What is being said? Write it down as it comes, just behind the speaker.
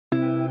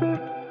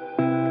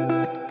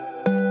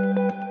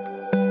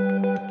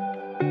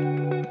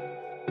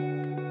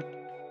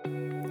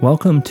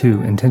Welcome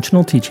to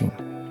Intentional Teaching,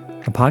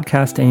 a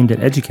podcast aimed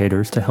at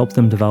educators to help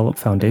them develop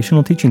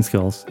foundational teaching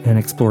skills and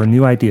explore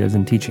new ideas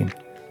in teaching.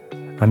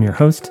 I'm your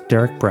host,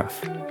 Derek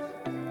Breff.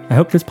 I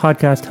hope this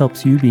podcast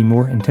helps you be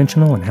more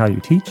intentional in how you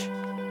teach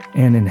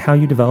and in how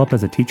you develop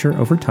as a teacher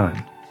over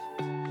time.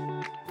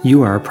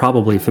 You are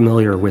probably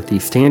familiar with the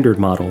standard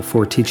model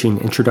for teaching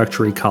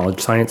introductory college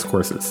science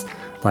courses,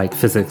 like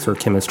physics or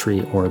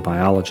chemistry or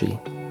biology.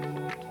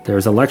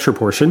 There's a lecture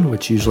portion,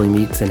 which usually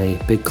meets in a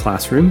big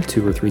classroom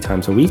 2 or 3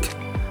 times a week,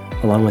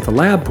 along with a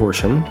lab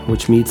portion,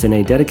 which meets in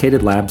a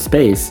dedicated lab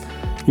space,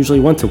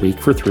 usually once a week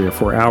for 3 or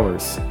 4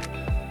 hours.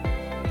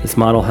 This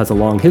model has a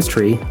long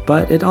history,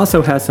 but it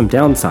also has some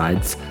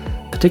downsides,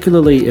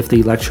 particularly if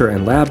the lecture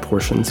and lab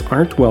portions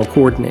aren't well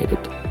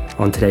coordinated.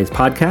 On today's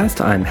podcast,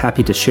 I'm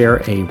happy to share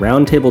a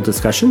roundtable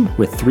discussion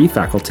with 3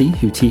 faculty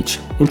who teach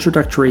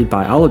introductory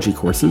biology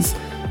courses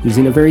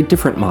using a very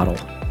different model.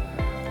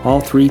 All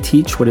 3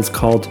 teach what is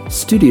called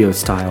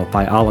studio-style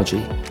biology,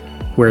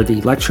 where the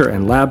lecture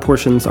and lab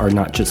portions are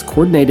not just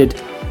coordinated,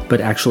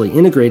 but actually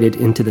integrated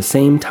into the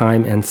same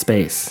time and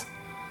space.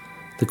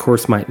 The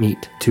course might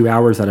meet 2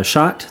 hours at a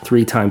shot,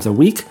 3 times a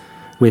week,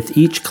 with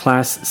each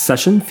class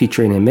session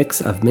featuring a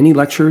mix of mini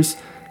lectures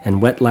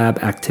and wet lab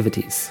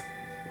activities.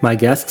 My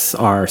guests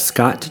are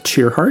Scott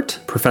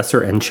Chirhart,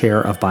 professor and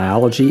chair of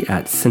biology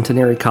at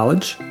Centenary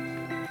College;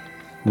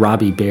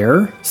 Robbie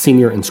Bear,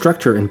 senior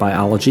instructor in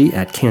biology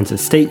at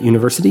Kansas State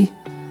University;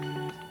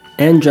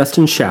 and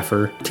Justin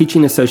Shaffer,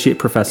 teaching associate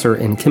professor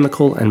in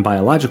chemical and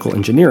biological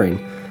engineering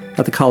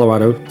at the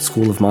Colorado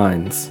School of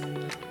Mines.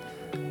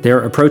 Their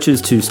approaches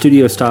to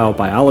studio-style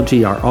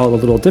biology are all a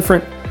little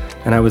different,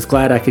 and I was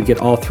glad I could get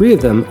all 3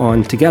 of them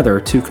on together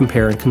to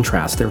compare and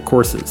contrast their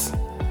courses.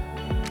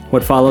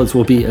 What follows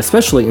will be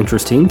especially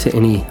interesting to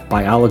any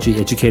biology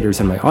educators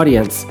in my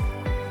audience,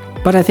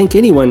 but I think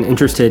anyone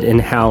interested in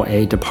how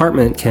a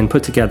department can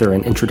put together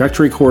an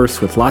introductory course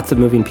with lots of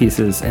moving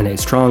pieces and a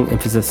strong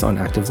emphasis on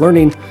active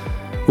learning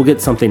will get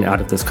something out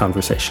of this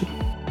conversation.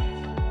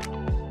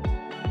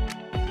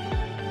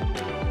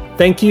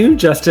 Thank you,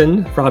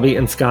 Justin, Robbie,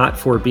 and Scott,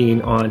 for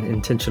being on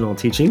Intentional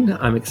Teaching.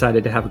 I'm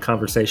excited to have a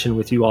conversation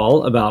with you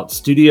all about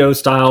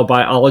studio-style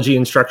biology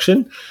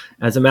instruction.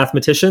 As a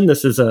mathematician,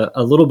 this is a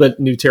little bit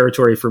new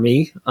territory for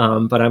me,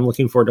 but I'm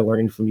looking forward to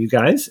learning from you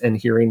guys and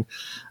hearing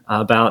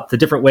about the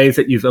different ways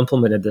that you've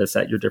implemented this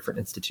at your different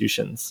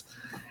institutions.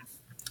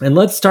 And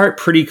let's start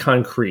pretty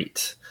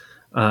concrete.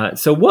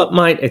 So what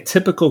might a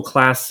typical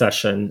class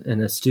session in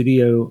a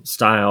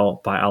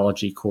studio-style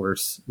biology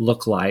course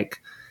look like?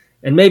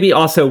 And maybe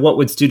also what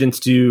would students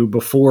do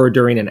before,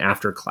 during, and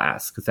after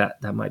class? Because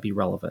that might be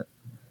relevant.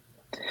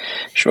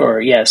 Sure.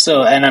 Yeah.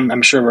 So, and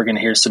I'm sure we're going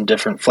to hear some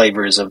different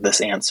flavors of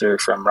this answer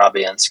from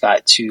Robbie and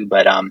Scott too.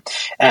 But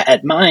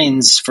at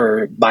Mines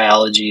for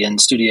biology and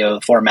studio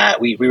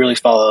format, we really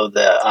follow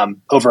the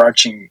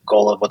overarching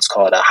goal of what's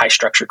called a high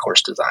structure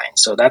course design.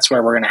 So that's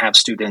where we're going to have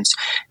students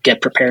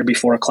get prepared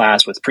before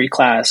class with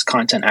pre-class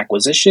content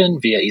acquisition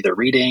via either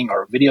reading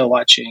or video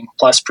watching,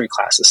 plus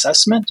pre-class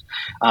assessment.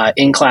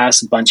 In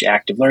class, a bunch of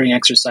active learning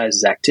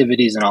exercises,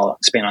 activities, and I'll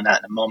expand on that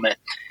in a moment.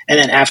 And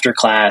then after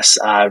class,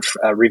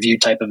 review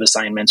type of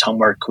assignments,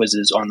 homework,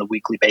 quizzes on the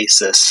weekly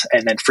basis,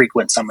 and then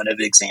frequent summative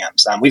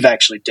exams. We've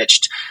actually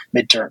ditched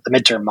the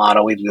midterm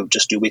model. We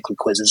just do weekly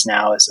quizzes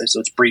now, so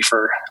it's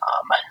briefer,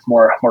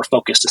 more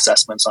focused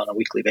assessments on a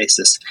weekly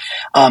basis.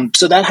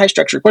 So that high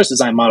structure course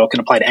design model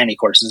can apply to any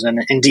courses, and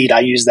indeed,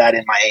 I use that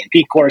in my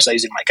A&P course. I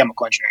use it in my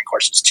chemical engineering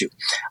courses too.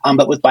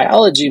 But with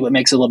biology, what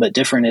makes it a little bit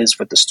different is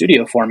with the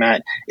studio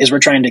format is we're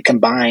trying to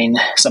combine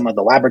some of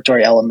the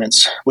laboratory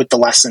elements with the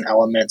lesson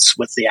elements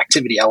with the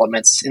activity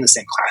elements in the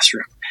same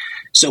classroom.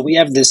 So we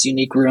have this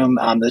unique room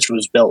that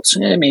was built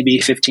maybe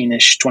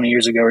 15-ish, 20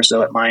 years ago or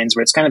so at Mines,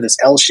 where it's kind of this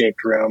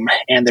L-shaped room,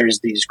 and there's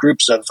these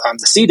groups of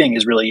the seating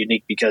is really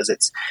unique because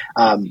it's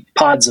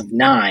pods of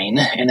 9,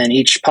 and then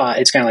each pod,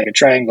 it's kind of like a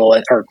triangle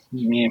or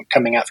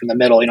coming out from the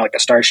middle, like a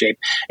star shape,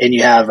 and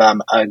you have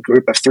a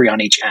group of 3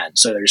 on each end.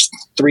 So there's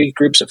 3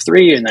 groups of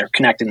 3, and they're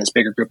connecting this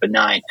bigger group of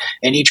 9.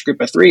 And each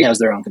group of 3 has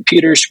their own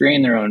computer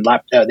screen, their own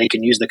lap. They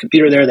can use the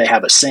computer there. They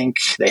have a sink.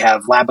 They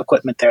have lab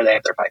equipment there. They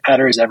have their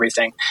pipetters,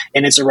 everything,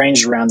 and it's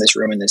arranged around this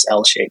room in this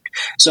L shape.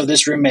 So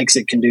this room makes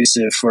it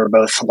conducive for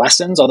both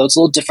lessons, although it's a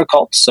little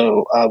difficult.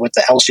 So with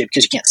the L shape,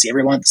 because you can't see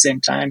everyone at the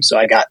same time. So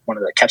I got one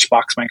of the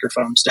catchbox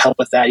microphones to help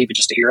with that, even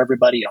just to hear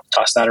everybody.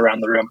 Toss that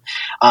around the room.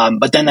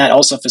 But then that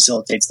also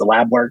facilitates the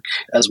lab work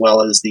as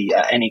well as the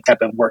any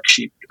type of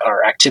worksheet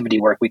or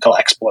activity work we call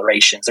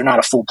explorations. They're not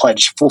a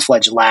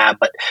full-fledged lab,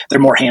 but they're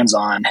more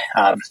hands-on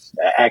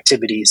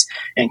activities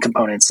and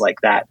components like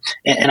that.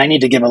 And I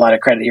need to give a lot of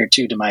credit here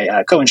too to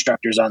my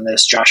co-instructors on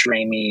this, Josh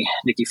Ramey,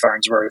 Nikki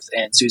Farnsworth,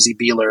 and Susie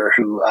Beeler,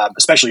 who,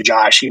 especially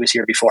Josh, he was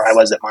here before I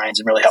was at Mines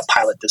and really helped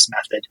pilot this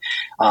method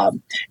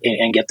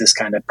and get this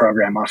kind of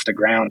program off the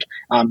ground.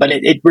 But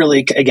it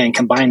really, again,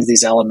 combines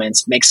these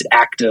elements, makes it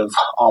active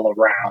all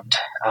around,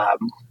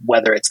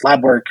 whether it's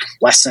lab work,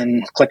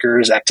 lesson,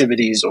 clickers,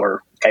 activities,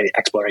 or kind of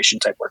exploration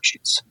type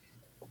worksheets.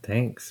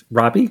 Thanks.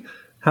 Robbie,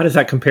 how does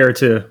that compare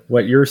to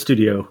what your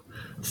studio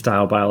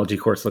style biology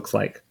course looks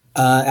like?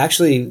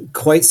 Actually,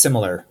 quite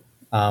similar.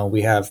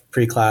 We have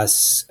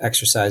pre-class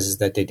exercises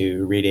that they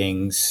do,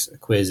 readings,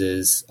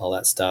 quizzes, all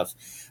that stuff.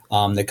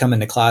 They come in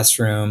the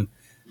classroom.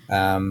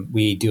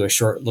 We do a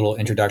short little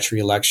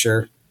introductory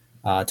lecture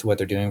to what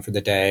they're doing for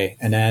the day.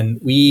 And then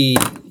we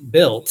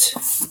built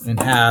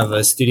and have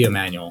a studio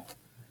manual.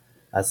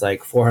 That's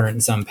like 400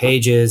 and some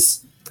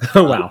pages.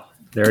 Oh, wow.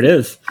 There it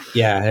is.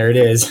 Yeah, there it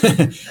is.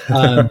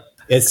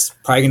 It's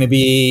probably going to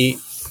be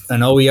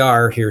an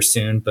OER here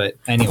soon. But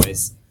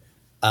anyways,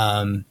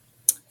 and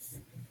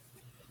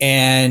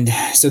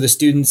so the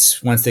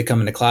students, once they come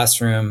in the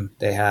classroom,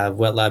 they have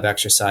wet lab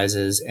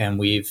exercises, and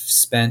we've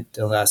spent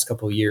the last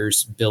couple of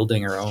years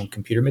building our own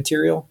computer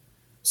material.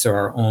 So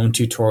our own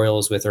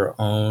tutorials with our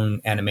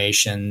own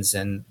animations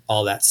and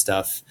all that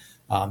stuff,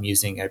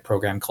 using a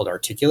program called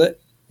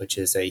Articulate, which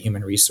is a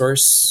human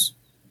resource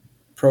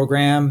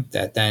program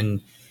that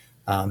then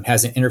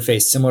has an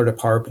interface similar to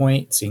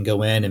PowerPoint. So you can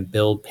go in and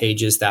build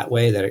pages that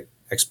way that are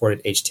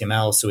exported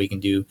HTML. So we can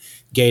do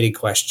gated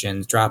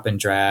questions, drop and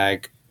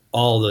drag,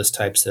 all those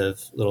types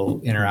of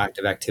little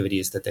interactive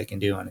activities that they can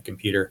do on a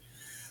computer.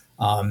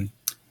 And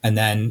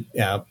then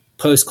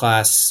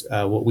post-class,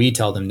 what we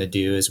tell them to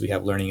do is we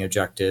have learning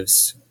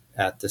objectives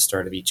at the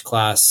start of each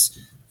class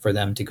for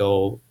them to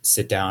go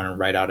sit down and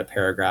write out a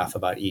paragraph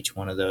about each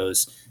one of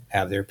those,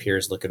 have their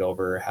peers look it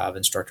over, have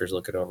instructors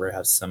look it over,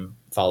 have some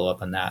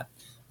follow-up on that,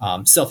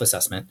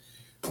 self-assessment.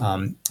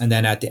 And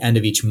then at the end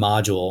of each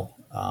module,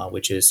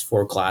 which is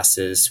 4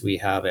 classes, we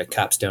have a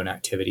capstone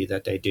activity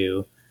that they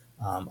do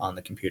on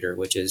the computer,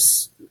 which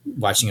is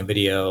watching a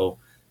video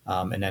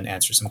and then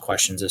answer some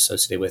questions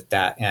associated with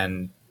that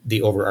and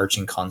the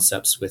overarching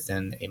concepts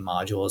within a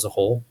module as a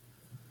whole.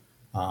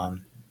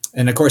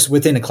 And of course,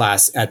 within a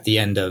class, at the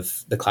end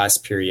of the class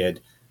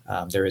period,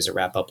 there is a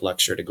wrap-up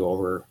lecture to go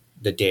over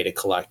the data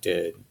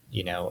collected,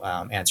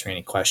 answer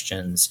any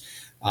questions.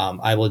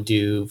 I will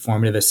do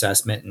formative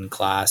assessment in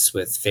class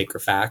with fake or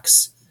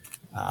facts,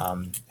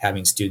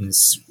 having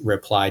students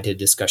reply to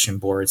discussion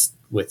boards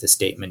with the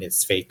statement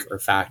it's fake or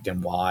fact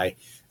and why.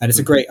 And it's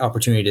a great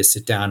opportunity to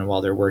sit down and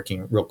while they're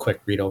working real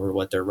quick, read over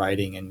what they're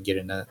writing and get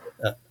an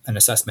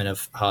assessment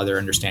of how they're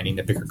understanding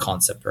the bigger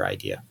concept or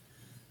idea.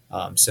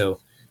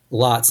 So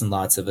lots and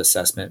lots of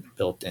assessment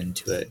built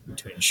into it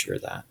to ensure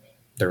that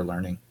they're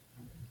learning.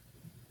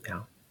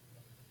 Yeah.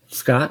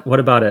 Scott, what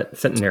about at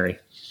Centenary?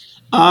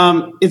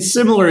 It's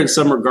similar in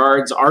some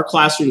regards. Our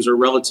classrooms are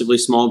relatively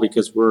small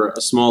because we're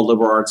a small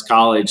liberal arts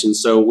college. And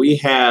so we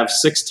have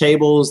 6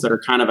 tables that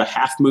are kind of a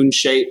half moon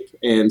shape.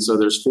 And so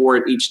there's 4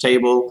 at each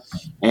table.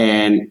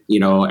 And,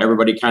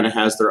 everybody kind of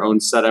has their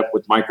own setup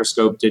with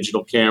microscope,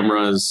 digital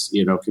cameras,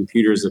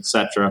 computers,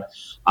 etc.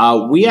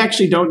 We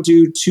actually don't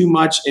do too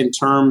much in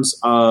terms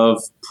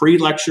of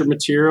pre-lecture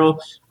material.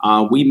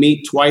 We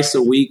meet twice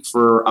a week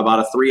for about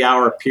a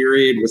 3-hour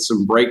period with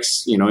some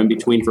breaks, in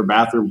between for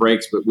bathroom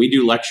breaks, but we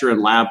do lecture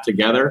and lab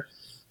together.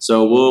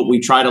 So we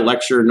try to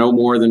lecture no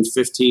more than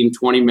 15,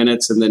 20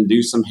 minutes and then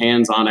do some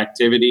hands-on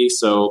activity.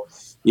 So,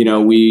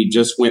 we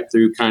just went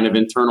through kind of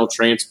internal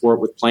transport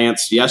with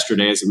plants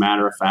yesterday, as a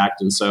matter of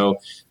fact. And so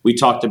we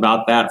talked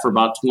about that for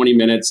about 20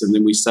 minutes. And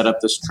then we set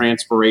up this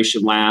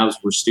transpiration labs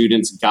where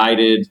students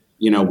guided,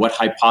 what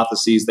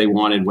hypotheses they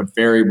wanted, what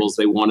variables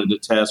they wanted to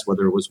test,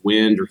 whether it was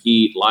wind or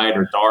heat, light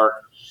or dark.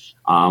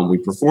 We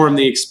performed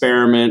the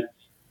experiment.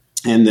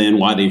 And then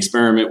while the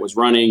experiment was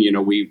running,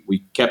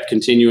 we kept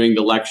continuing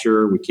the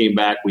lecture. We came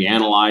back, we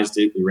analyzed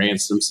it, we ran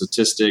some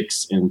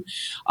statistics. And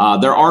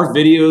there are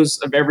videos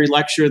of every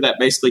lecture that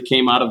basically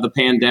came out of the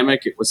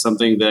pandemic. It was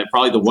something that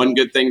probably the one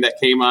good thing that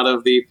came out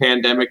of the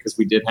pandemic is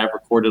we did have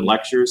recorded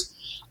lectures.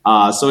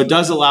 So it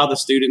does allow the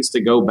students to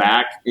go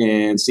back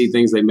and see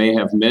things they may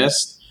have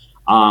missed.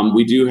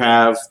 We do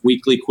have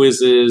weekly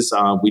quizzes.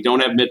 We don't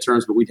have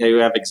midterms, but we do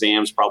have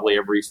exams probably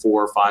every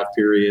 4 or 5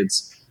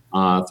 periods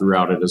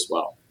throughout it as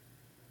well.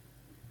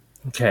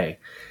 Okay.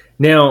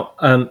 Now,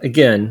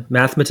 again,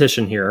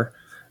 mathematician here.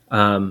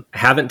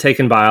 Haven't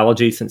taken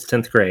biology since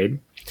 10th grade.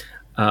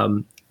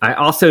 I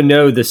also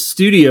know the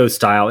studio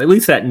style, at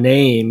least that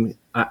name,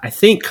 I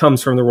think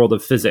comes from the world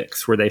of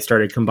physics, where they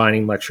started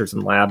combining lectures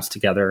and labs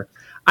together.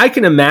 I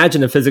can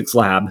imagine a physics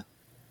lab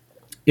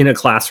in a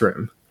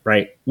classroom,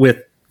 right,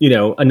 with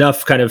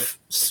enough kind of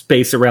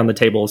space around the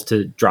tables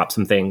to drop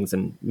some things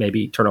and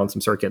maybe turn on some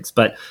circuits.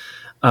 But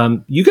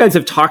you guys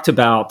have talked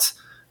about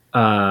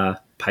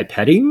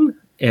pipetting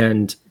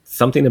and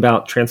something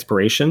about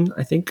transpiration.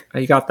 I think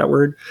I got that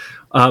word.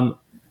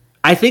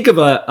 I think of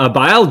a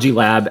biology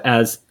lab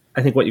as,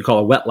 I think, what you call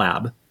a wet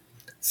lab.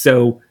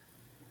 So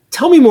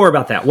tell me more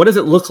about that. What does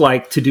it look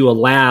like to do a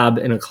lab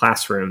in a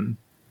classroom?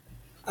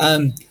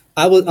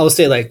 I will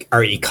say, like,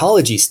 our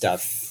ecology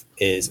stuff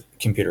is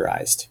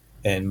computerized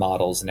and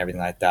models and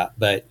everything like that.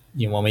 But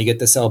when we get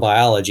to cell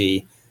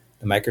biology,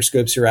 the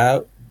microscopes are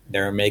out.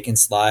 They're making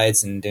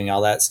slides and doing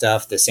all that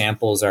stuff. The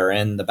samples are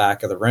in the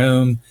back of the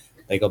room.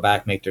 They go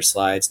back, make their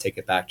slides, take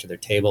it back to their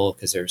table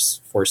because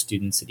there's 4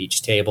 students at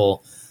each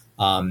table.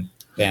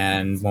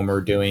 And when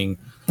we're doing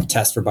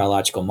tests for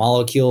biological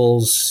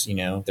molecules,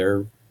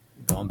 they're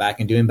going back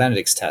and doing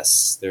Benedict's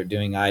tests. They're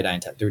doing iodine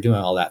tests. They're doing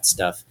all that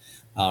stuff,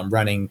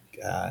 running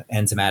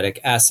enzymatic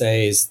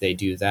assays. They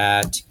do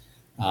that.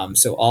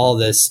 So all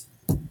this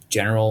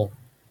general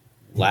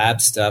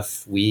lab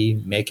stuff,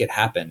 we make it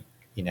happen,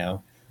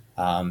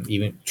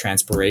 even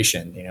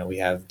transpiration, we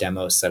have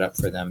demos set up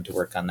for them to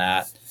work on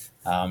that.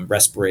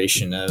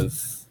 Respiration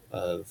of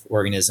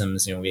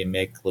organisms, we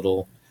make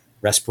little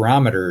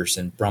respirometers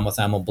and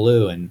bromothymol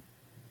blue and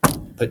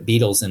put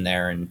beetles in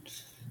there and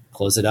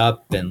close it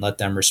up and let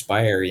them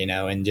respire,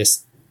 and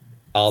just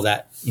all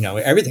that,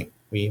 everything.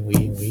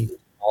 We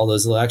all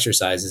those little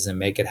exercises and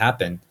make it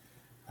happen.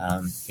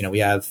 We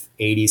have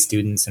 80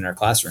 students in our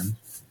classroom,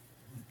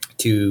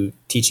 2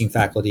 teaching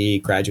faculty,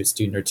 graduate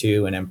student or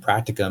 2, and then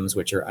practicums,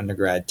 which are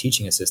undergrad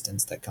teaching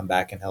assistants that come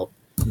back and help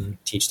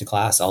teach the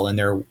class, all in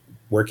there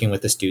working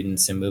with the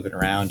students and moving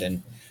around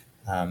and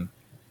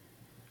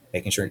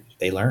making sure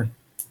they learn.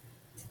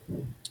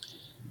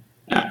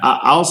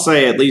 I'll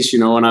say, at least,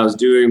 when I was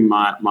doing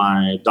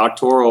my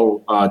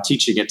doctoral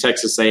teaching at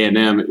Texas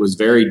A&M, it was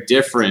very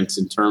different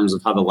in terms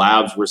of how the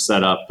labs were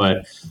set up.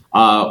 But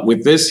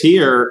with this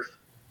here,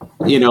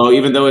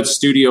 even though it's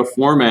studio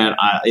format,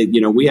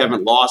 we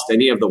haven't lost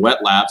any of the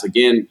wet labs.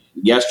 Again,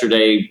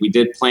 yesterday we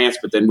did plants,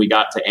 but then we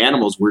got to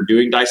animals. We're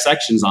doing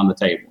dissections on the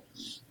table.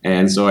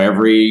 And so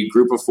every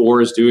group of 4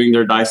 is doing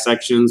their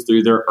dissections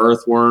through their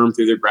earthworm,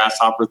 through their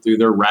grasshopper, through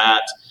their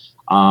rat.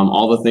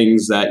 All the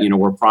things that,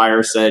 were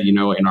prior said, in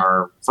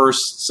our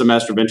first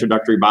semester of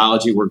introductory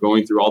biology, we're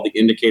going through all the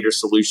indicator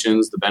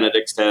solutions, the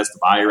Benedict's test, the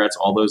biurets,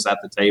 all those at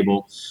the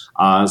table.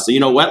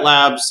 So, wet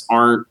labs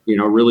aren't,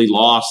 really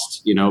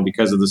lost,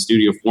 because of the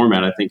studio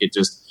format. I think it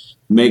just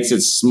makes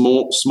it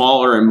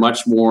smaller and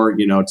much more,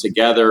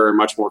 together and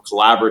much more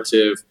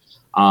collaborative,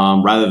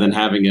 rather than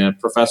having a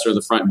professor in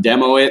the front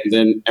demo it and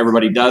then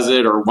everybody does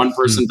it or one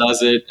person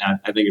does it.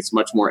 I think it's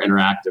much more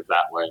interactive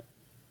that way.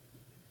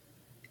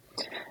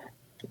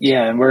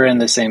 Yeah, and we're in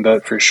the same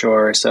boat for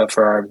sure. So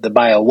for the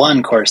Bio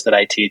 1 course that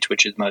I teach,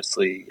 which is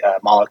mostly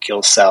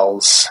molecules,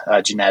 cells,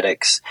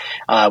 genetics,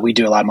 we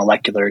do a lot of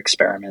molecular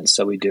experiments.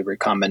 So we do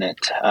recombinant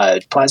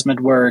plasmid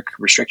work,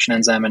 restriction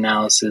enzyme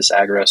analysis,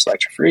 agarose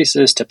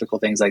electrophoresis, typical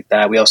things like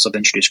that. We also have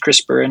introduced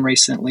CRISPR in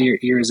recent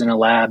years in a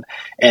lab.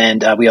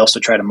 And we also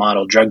try to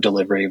model drug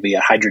delivery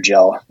via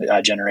hydrogel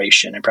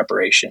generation and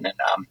preparation and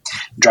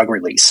drug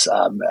release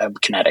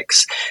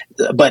kinetics.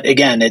 But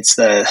again, it's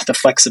the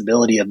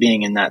flexibility of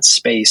being in that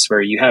space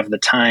where you have the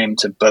time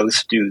to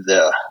both do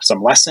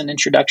some lesson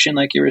introduction,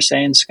 like you were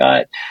saying,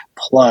 Scott,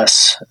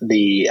 plus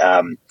the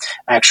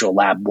actual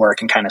lab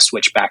work and kind of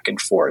switch back and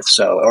forth.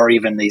 So, or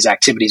even these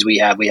activities we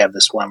have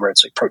this one where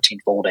it's like protein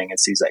folding.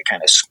 It's these like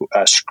kind of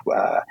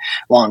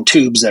long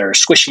tubes that are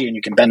squishy and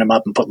you can bend them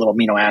up and put little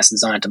amino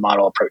acids on it to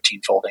model a protein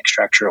folding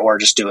structure, or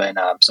just doing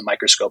some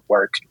microscope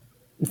work.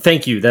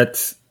 Thank you.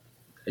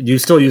 You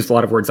still use a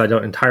lot of words I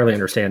don't entirely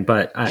understand,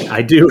 but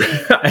I do.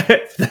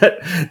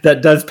 that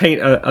does paint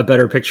a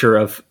better picture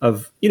of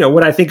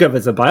what I think of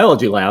as a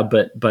biology lab,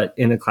 but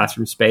in a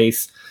classroom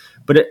space.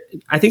 But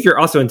I think you're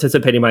also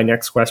anticipating my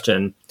next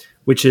question,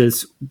 which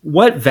is,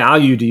 what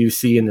value do you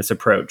see in this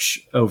approach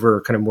over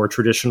kind of more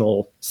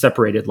traditional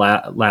separated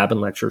lab and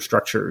lecture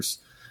structures?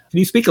 Can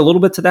you speak a little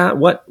bit to that?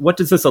 What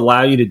does this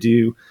allow you to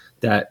do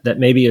that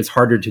maybe is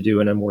harder to do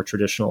in a more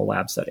traditional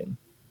lab setting?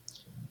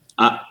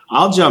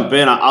 I'll jump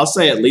in. I'll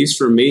say, at least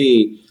for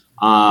me,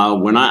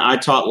 when I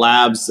taught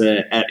labs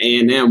at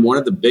A&M, one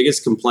of the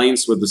biggest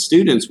complaints with the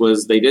students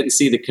was they didn't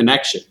see the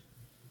connection.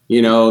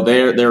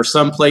 They're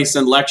someplace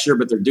in lecture,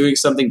 but they're doing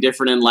something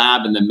different in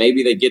lab, and then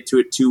maybe they get to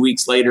it 2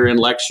 weeks later in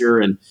lecture.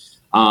 And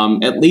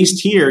at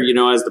least here,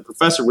 as the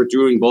professor, we're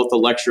doing both the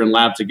lecture and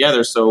lab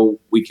together, so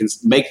we can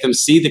make them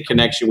see the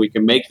connection. We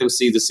can make them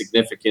see the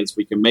significance.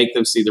 We can make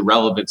them see the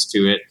relevance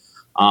to it.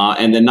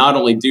 And then not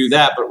only do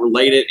that, but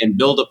relate it and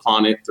build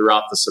upon it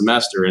throughout the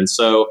semester. And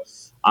so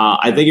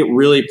I think it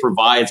really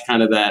provides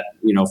kind of that,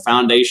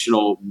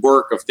 foundational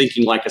work of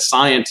thinking like a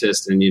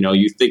scientist. And,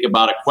 you think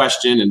about a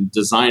question and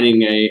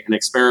designing an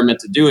experiment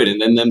to do it,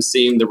 and then them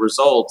seeing the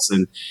results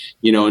and,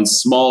 in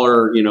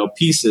smaller,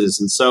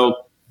 pieces. And so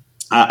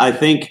I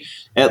think,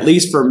 at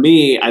least for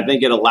me, I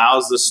think it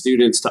allows the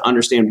students to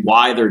understand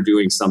why they're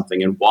doing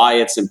something and why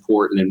it's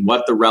important and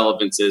what the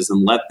relevance is,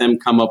 and let them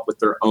come up with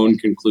their own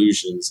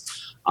conclusions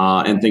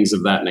and things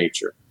of that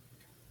nature.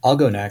 I'll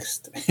go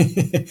next.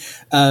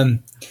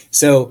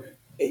 So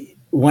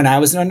when I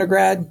was an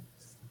undergrad,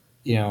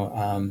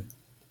 and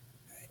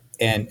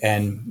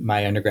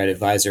my undergrad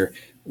advisor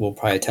will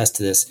probably attest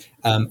to this,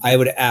 I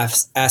would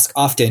ask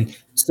often,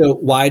 so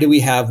why do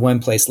we have one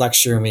place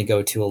lecture and we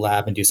go to a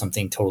lab and do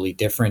something totally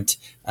different?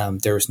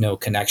 There was no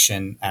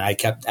connection. And I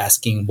kept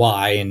asking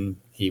why. And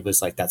he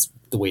was like, that's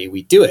the way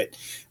we do it.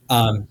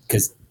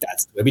 Because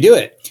that's the way we do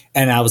it.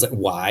 And I was like,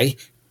 why?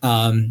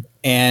 So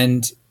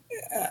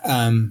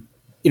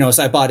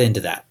I bought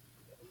into that.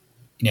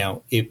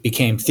 It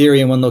became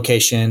theory in one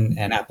location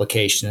and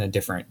application in a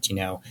different,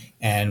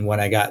 and when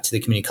I got to the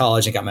community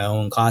college and got my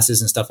own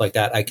classes and stuff like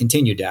that, I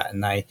continued that.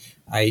 And I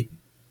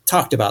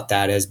talked about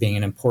that as being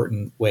an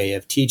important way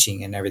of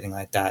teaching and everything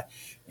like that.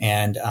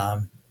 And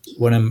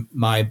one of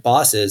my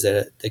bosses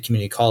at the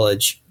community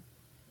college,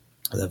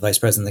 the vice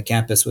president of the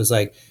campus, was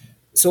like,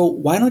 so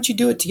why don't you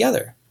do it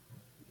together?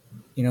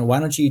 Why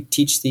don't you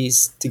teach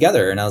these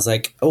together? And I was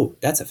like, oh,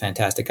 that's a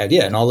fantastic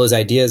idea. And all those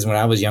ideas when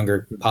I was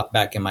younger popped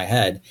back in my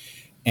head.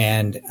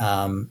 And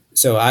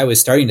so I was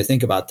starting to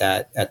think about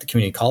that at the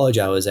community college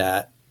I was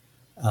at,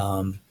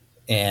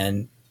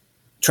 and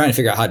trying to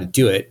figure out how to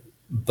do it.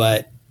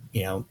 But,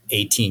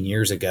 18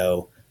 years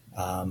ago,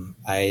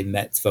 I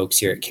met folks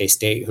here at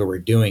K-State who were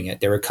doing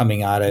it. They were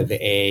coming out of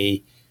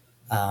a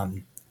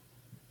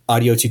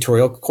audio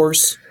tutorial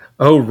course.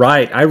 Oh,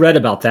 right. I read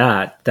about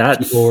that.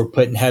 People were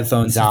putting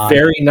headphones on.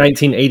 Very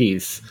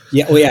 1980s.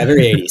 Yeah. Oh, yeah.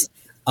 Very 80s.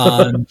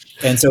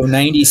 And so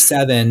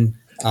 97.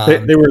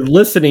 They were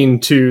listening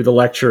to the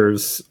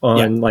lectures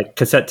on like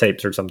cassette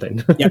tapes or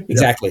something. Yeah,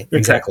 exactly.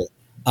 Exactly.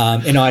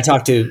 I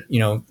talked to,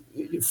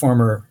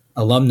 former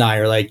alumni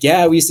are like,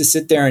 yeah, we used to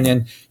sit there and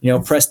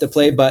then, press the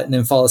play button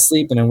and fall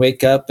asleep and then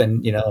wake up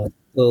and, the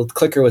little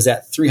clicker was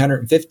at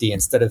 350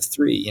 instead of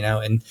 3,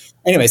 and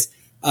anyways.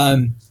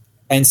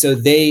 And so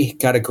they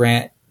got a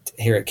grant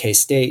here at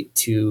K-State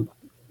to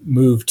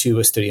move to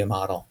a studio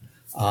model.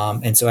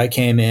 And so I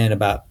came in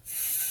about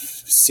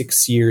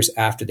 6 years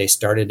after they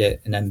started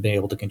it, and I've been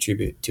able to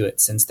contribute to it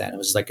since then. It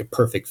was like a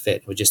perfect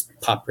fit. It would just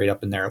pop right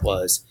up, and there it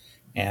was.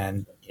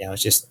 And,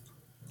 it's just,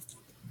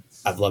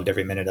 I've loved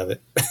every minute of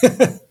it.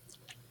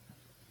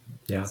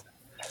 Yeah.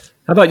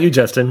 How about you,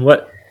 Justin?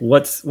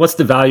 What's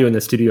the value in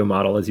the studio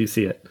model as you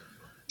see it?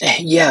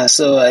 Yeah.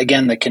 So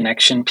again, the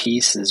connection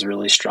piece is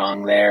really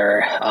strong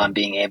there.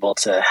 Being able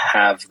to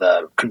have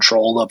the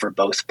control over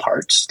both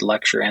parts, the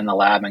lecture and the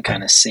lab, and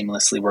kind of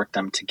seamlessly work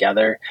them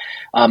together.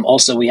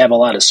 Also, we have a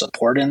lot of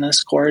support in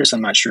this course.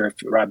 I'm not sure if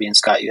Robbie and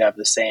Scott, you have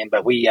the same,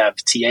 but we have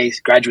TA,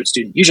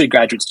 usually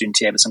graduate student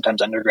TA, but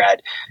sometimes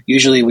undergrad.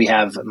 Usually we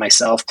have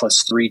myself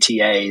plus 3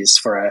 TAs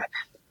for a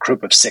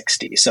group of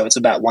 60. So it's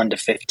about 1 to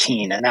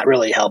 15. And that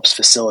really helps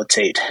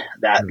facilitate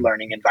that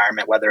learning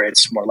environment, whether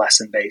it's more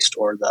lesson-based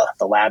or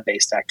the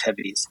lab-based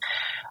activities.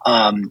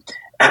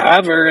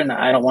 However, and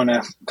I don't want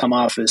to come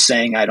off as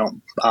saying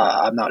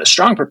I'm not a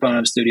strong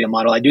proponent of studio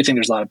model. I do think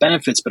there's a lot of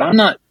benefits, but I'm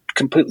not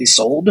completely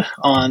sold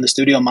on the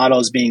studio model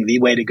as being the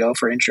way to go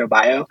for intro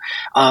bio.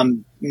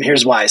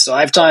 Here's why. So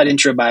I've taught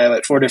intro bio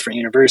at 4 different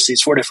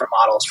universities, 4 different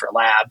models for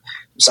lab.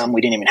 Some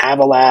we didn't even have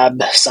a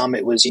lab. Some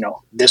it was,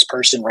 this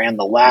person ran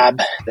the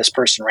lab. This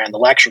person ran the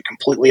lecture,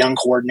 completely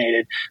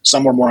uncoordinated.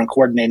 Some were more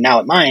uncoordinated. Now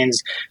at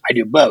Mines, I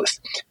do both.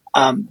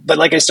 But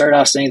like I started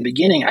off saying at the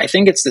beginning, I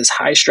think it's this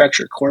high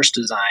structure course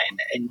design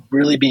and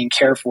really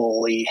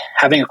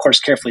having a course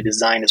carefully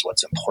designed is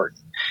what's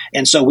important.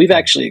 And so we've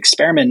actually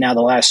experimented now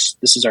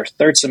this is our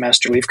 3rd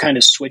semester. We've kind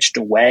of switched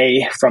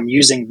away from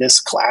using this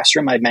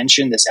classroom. I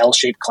mentioned this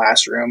L-shaped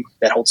classroom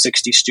that holds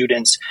 60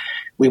 students.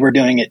 We were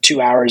doing it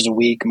 2 hours a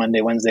week,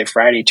 Monday, Wednesday,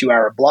 Friday,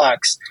 2-hour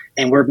blocks.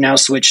 And we've now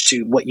switched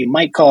to what you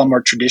might call a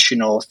more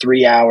traditional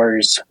 3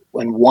 hours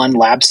in 1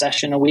 lab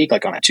session a week,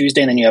 like on a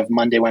Tuesday, and then you have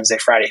Monday, Wednesday,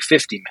 Friday,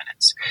 50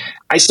 minutes.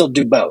 I still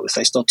do both.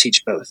 I still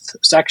teach both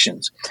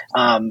sections.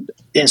 And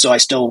so I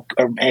still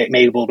am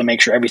able to make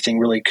sure everything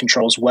really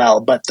controls well.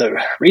 But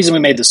the reason we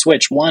made the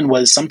switch, one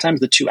was sometimes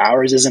the 2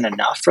 hours isn't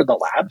enough for the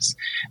labs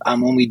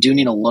when we do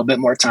need a little bit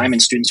more time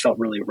and students felt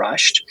really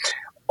rushed.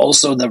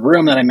 Also, the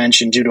room that I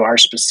mentioned, due to our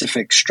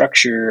specific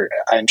structure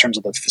in terms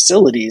of the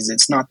facilities,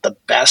 it's not the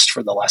best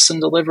for the lesson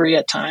delivery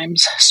at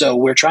times. So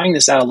we're trying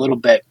this out a little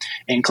bit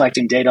and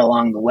collecting data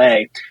along the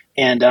way.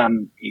 And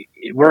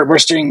we're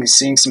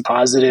seeing some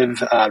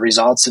positive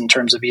results in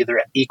terms of either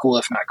equal,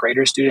 if not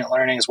greater, student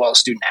learning as well as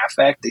student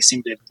affect. They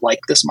seem to like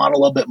this model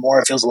a little bit more.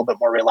 It feels a little bit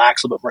more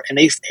relaxed, a little bit more, and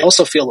they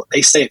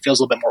say it feels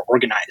a little bit more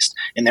organized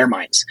in their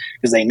minds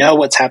because they know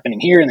what's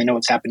happening here and they know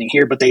what's happening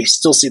here, but they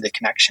still see the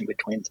connection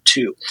between the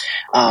two.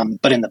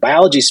 But in the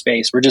biology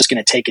space, we're just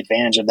going to take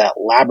advantage of that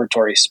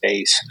laboratory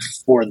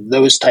space for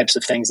those types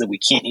of things that we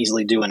can't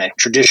easily do in a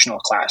traditional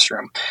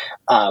classroom.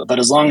 But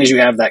as long as you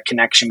have that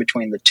connection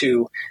between the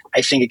two,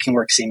 I think it can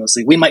work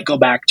seamlessly. We might go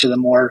back to the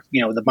more,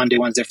 the Monday,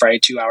 Wednesday, Friday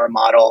 2-hour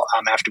model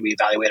after we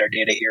evaluate our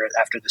data here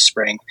after the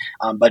spring.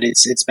 But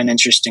it's been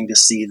interesting to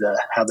see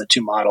how the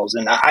two models,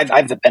 and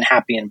I've been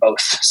happy in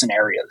both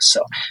scenarios.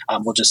 So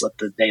we'll just let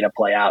the data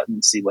play out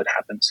and see what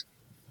happens.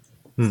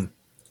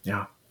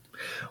 Yeah.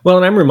 Well,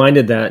 and I'm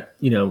reminded that,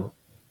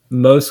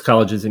 most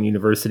colleges and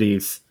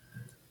universities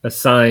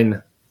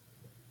assign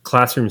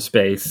classroom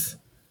space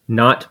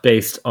not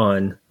based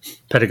on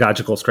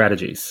pedagogical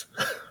strategies.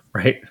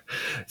 Right.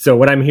 So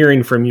what I'm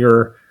hearing from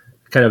your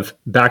kind of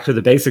back to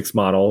the basics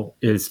model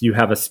is you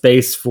have a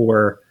space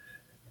for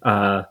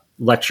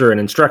lecture and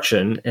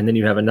instruction, and then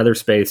you have another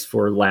space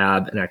for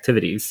lab and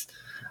activities.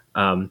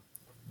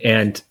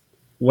 And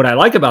what I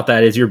like about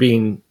that is you're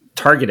being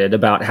targeted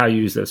about how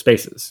you use those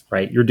spaces,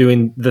 right? You're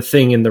doing the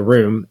thing in the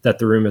room that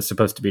the room is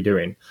supposed to be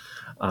doing.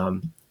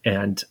 But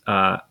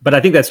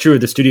I think that's true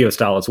of the studio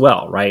style as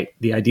well, right?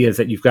 The idea is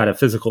that you've got a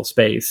physical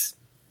space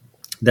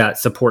that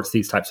supports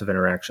these types of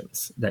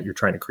interactions that you're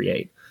trying to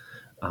create.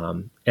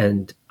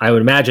 And I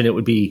would imagine it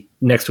would be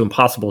next to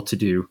impossible to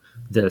do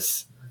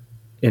this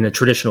in a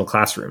traditional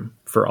classroom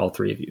for all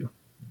three of you.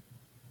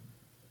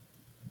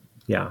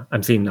 Yeah,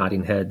 I'm seeing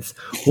nodding heads.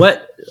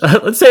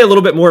 Let's say a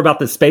little bit more about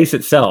the space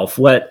itself.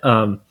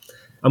 I'm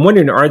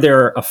wondering, are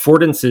there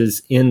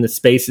affordances in the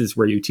spaces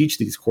where you teach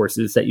these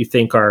courses that you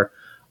think are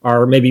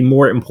maybe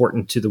more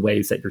important to the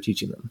ways that you're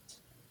teaching them?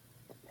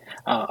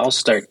 I'll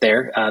start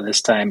there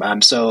this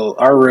time. So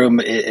our room,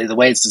 the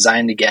way it's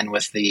designed again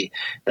with the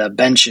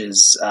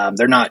benches,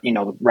 they're not,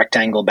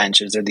 rectangle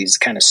benches. They're these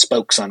kind of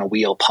spokes on a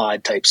wheel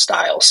pod type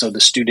style. So the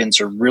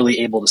students are really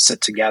able to sit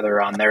together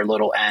on their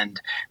little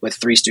end with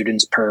 3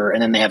 students per,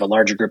 and then they have a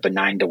larger group of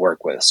 9 to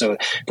work with. So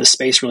the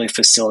space really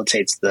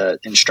facilitates the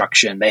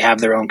instruction. They have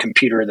their own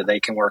computer that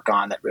they can work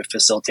on that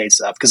facilitates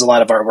because a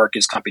lot of our work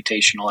is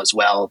computational as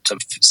well to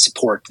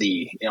support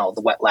the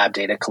wet lab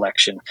data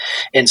collection.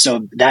 And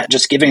so that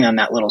just giving them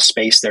that little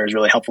space there is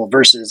really helpful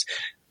versus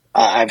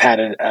I've had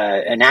an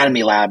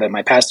anatomy lab at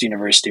my past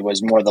university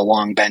was more the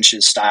long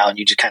benches style, and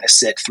you just kind of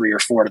sit 3 or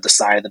 4 to the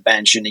side of the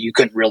bench, and you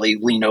couldn't really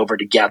lean over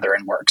together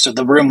and work. So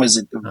the room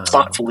was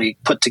thoughtfully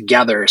put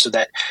together so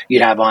that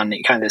you'd have on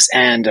kind of this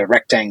end a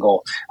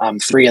rectangle.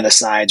 3 of the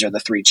sides are the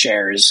 3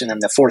 chairs, and then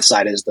the 4th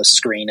side is the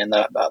screen and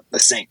the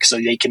sink. So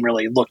they can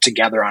really look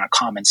together on a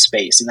common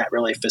space, and that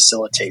really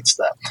facilitates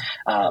the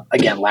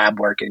again lab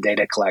work and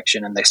data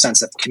collection and the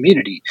sense of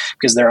community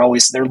because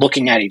they're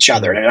looking at each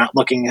other. They're not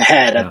looking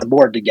ahead at the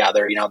board together.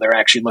 They're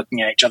actually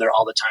looking at each other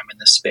all the time in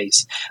this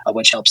space,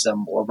 which helps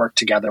them work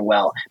together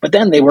well. But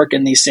then they work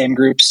in these same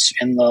groups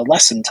in the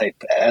lesson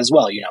type as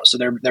well. So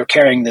they're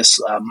carrying this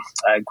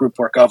group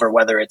work over,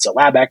 whether it's a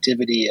lab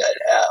activity,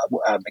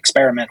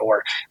 experiment,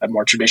 or a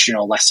more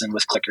traditional lesson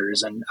with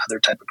clickers and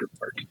other type of group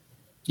work.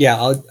 Yeah,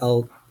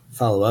 I'll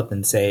follow up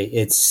and say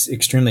it's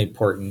extremely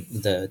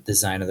important, the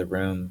design of the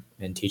room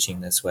and teaching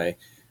this way.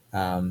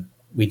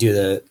 We do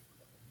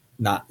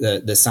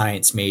the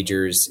science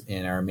majors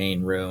in our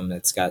main room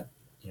that's got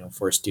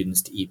 4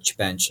 students to each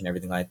bench and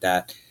everything like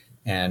that.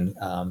 And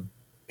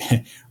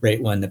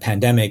right when the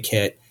pandemic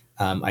hit,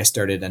 I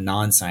started a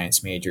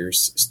non-science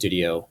majors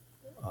studio,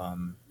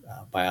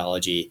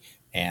 biology,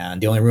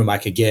 and the only room I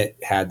could get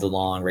had the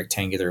long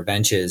rectangular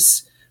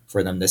benches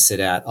for them to sit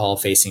at, all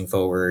facing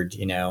forward,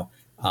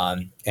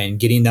 and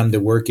getting them to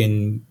work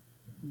in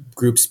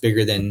groups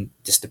bigger than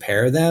just a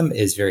pair of them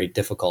is very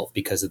difficult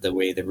because of the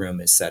way the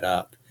room is set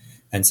up.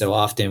 And so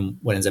often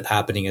what ends up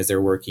happening is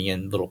they're working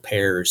in little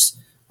pairs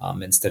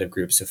instead of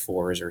groups of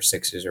 4s or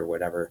 6s or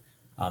whatever.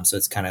 So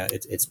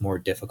it's more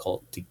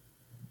difficult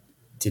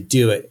to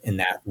do it in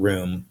that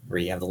room where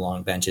you have the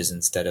long benches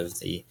instead of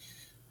the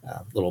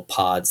little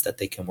pods that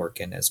they can work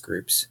in as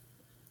groups.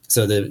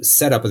 So the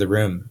setup of the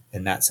room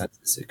in that sense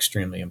is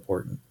extremely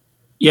important.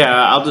 Yeah,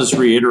 I'll just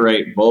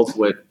reiterate both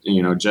what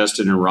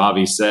Justin and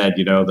Robbie said.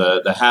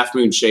 The half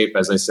moon shape,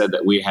 as I said,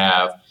 that we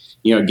have.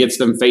 Gets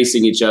them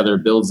facing each other,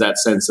 builds that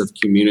sense of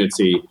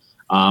community.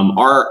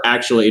 Our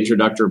actually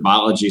introductory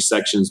biology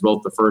sections,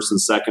 both the first and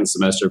second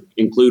semester,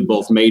 include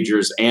both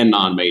majors and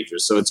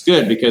non-majors. So it's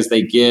good because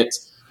they get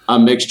a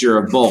mixture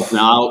of both.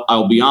 Now,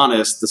 I'll be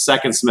honest, the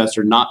second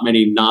semester, not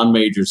many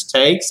non-majors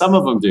take. Some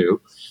of them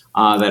do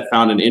that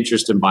found an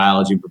interest in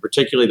biology, but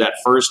particularly that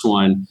first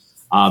one,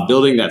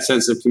 building that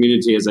sense of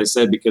community, as I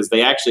said, because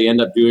they actually end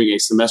up doing a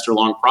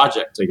semester-long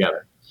project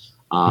together.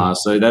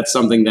 So that's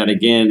something that,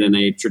 again, in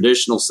a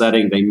traditional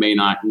setting, they may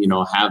not,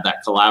 have that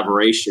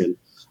collaboration.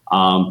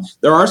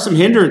 There are some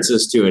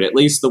hindrances to it, at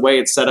least the way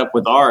it's set up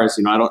with ours.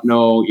 I don't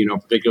know,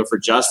 particular for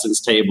Justin's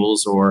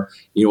tables or,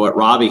 what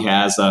Robbie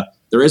has,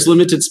 there is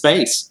limited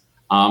space.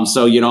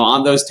 So,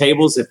 on those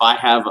tables, if I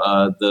have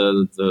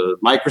the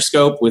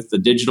microscope with the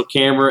digital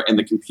camera and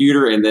the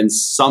computer and then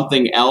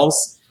something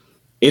else,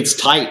 it's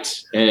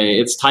tight.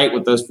 It's tight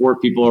with those 4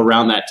 people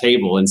around that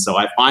table. And so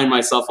I find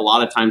myself a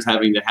lot of times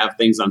having to have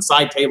things on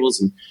side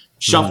tables and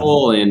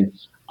shuffle. And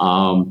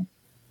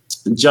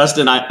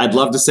Justin, I'd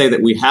love to say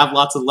that we have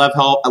lots of lab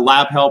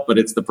help, but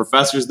it's the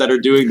professors that are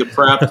doing the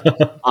prep.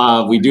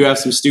 We do have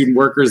some student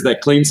workers that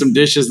clean some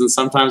dishes and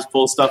sometimes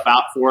pull stuff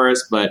out for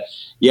us. But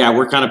yeah,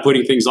 we're kind of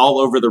putting things all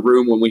over the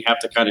room when we have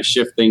to kind of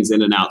shift things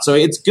in and out. So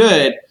it's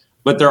good.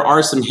 But there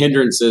are some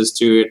hindrances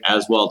to it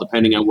as well,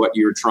 depending on what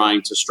you're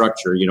trying to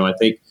structure. I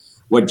think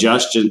what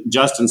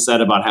Justin said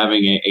about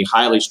having a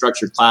highly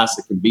structured class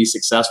that can be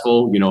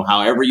successful,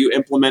 however you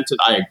implement it,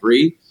 I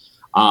agree.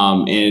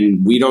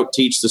 And we don't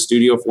teach the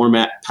studio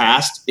format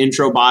past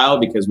intro bio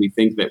because we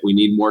think that we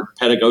need more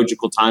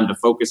pedagogical time to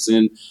focus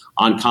in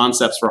on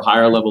concepts for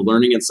higher level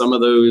learning in some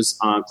of those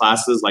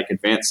classes like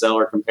advanced cell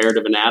or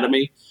comparative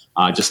anatomy.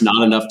 Just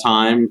not enough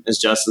time, as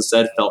Justin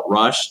said, felt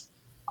rushed.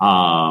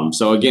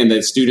 So again,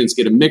 the students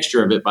get a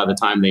mixture of it by the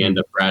time they end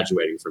up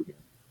graduating from here.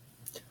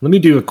 Let me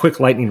do a quick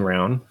lightning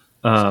round.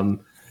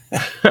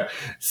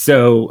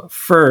 So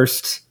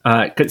first,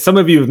 'cause some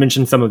of you have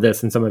mentioned some of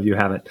this and some of you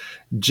haven't.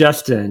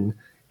 Justin,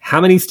 how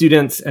many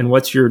students and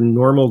what's your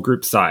normal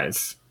group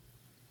size?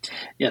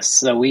 Yes,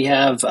 so we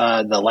have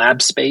the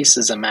lab space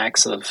is a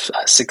max of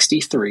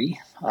 63,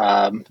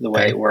 the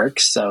way it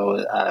works.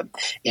 So,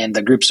 and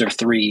the groups are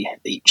 3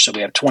 each. So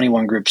we have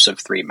 21 groups of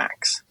 3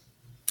 max.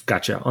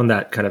 Gotcha. On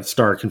that kind of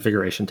star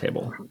configuration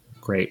table.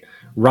 Great.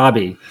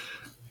 Robbie,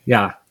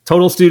 yeah,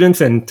 total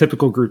students and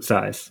typical group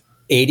size.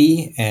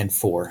 80 and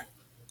 4.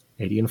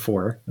 80 and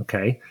 4.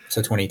 Okay.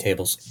 So 20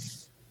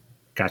 tables.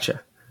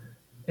 Gotcha.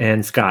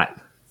 And Scott?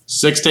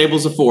 6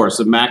 tables of 4,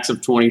 so max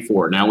of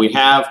 24. Now we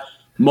have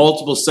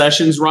multiple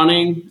sessions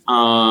running,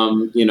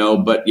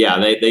 but yeah,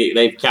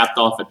 they've capped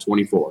off at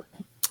 24.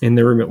 In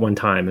the room at one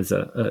time is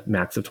a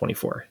max of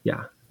 24.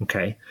 Yeah.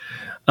 Okay.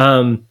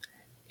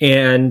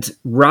 And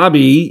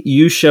Robbie,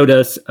 you showed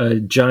us a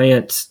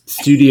giant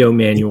studio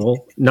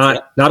manual,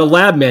 not a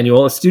lab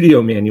manual, a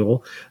studio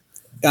manual.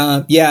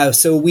 So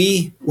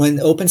when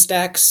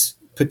OpenStax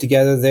put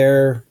together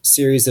their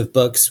series of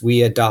books,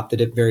 we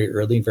adopted it very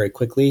early, very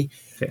quickly.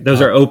 Okay.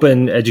 Those are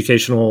open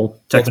educational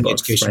textbooks, open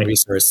education right?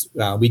 resource.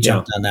 We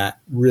jumped on that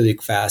really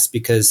fast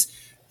because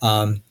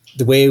the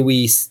way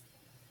we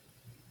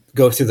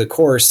go through the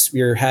course,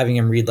 we were having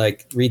them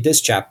read this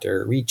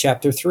chapter, read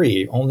chapter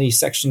 3, only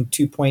section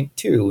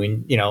 2.2,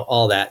 and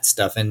all that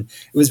stuff, and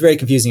it was very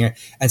confusing.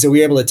 And so we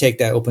were able to take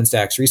that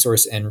OpenStax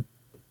resource and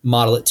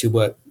model it to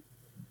what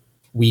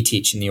we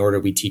teach in the order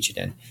we teach it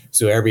in.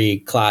 So every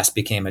class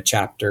became a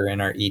chapter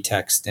in our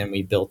e-text, and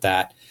we built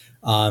that.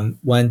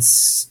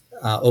 Once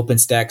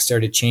OpenStax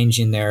started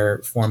changing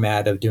their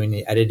format of doing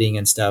the editing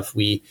and stuff,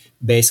 we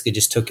basically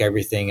just took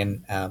everything,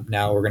 and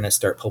now we're going to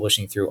start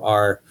publishing through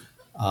our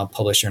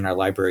publisher in our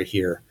library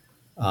here.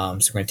 So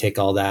we're going to take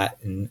all that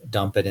and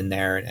dump it in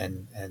there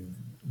and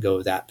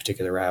go that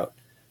particular route.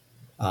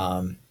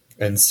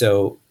 And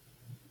so,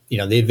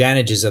 the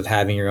advantages of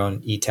having your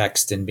own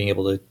e-text and being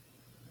able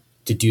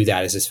to do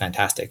that is just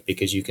fantastic,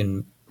 because you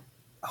can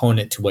hone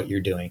it to what you're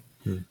doing,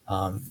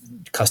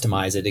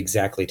 customize it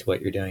exactly to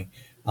what you're doing.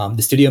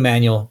 The studio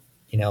manual,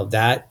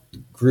 that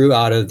grew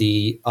out of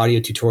the audio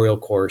tutorial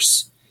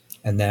course.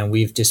 And then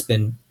we've just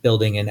been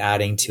building and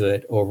adding to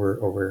it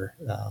over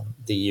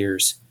the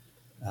years.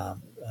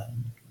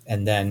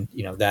 And then,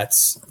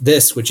 that's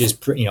this, which is,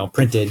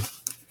 printed,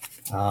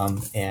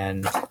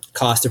 and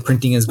cost of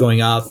printing is going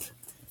up,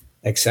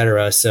 et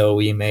cetera. So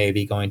we may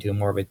be going to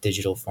more of a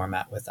digital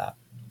format with that.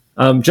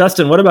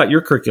 Justin, what about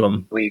your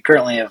curriculum? We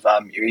currently have,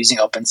 you're using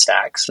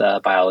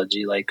OpenStax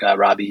biology like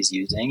Robbie's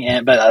using.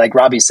 But like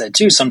Robbie said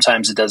too,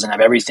 sometimes it doesn't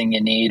have everything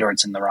you need or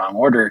it's in the wrong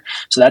order.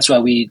 So that's why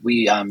we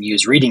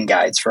use reading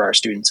guides for our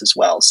students as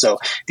well. So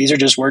these are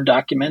just Word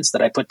documents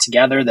that I put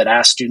together that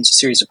ask students a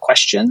series of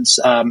questions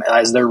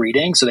as they're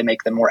reading. So they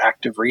make them more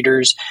active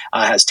readers,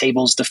 has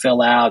tables to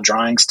fill out,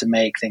 drawings to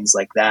make, things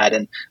like that.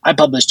 And I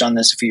published on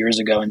this a few years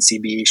ago in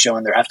CB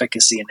showing their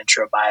efficacy in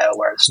intro bio,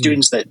 where the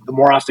students that the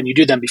more often you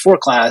do them before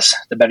class,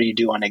 the better you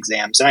do on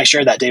exams. And I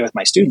share that day with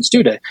my students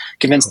too, to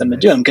convince them to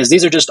do them, because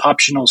these are just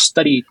optional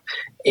study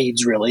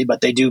aids really,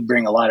 but they do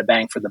bring a lot of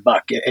bang for the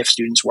buck if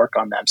students work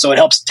on them. So it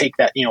helps take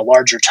that,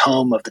 larger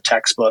tome of the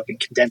textbook and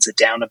condense it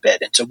down a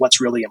bit into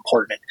what's really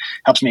important.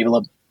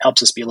 It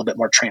helps us be a little bit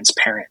more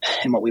transparent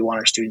in what we want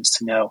our students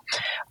to know.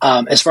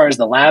 As far as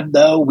the lab,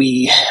 though,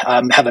 we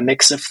have a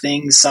mix of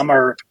things. Some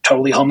are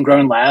totally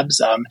homegrown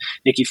labs.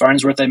 Nikki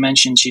Farnsworth, I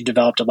mentioned, she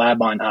developed a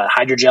lab on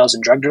hydrogels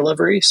and drug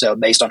delivery, so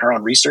based on her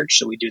own research.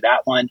 So we do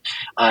that one.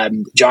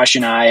 Josh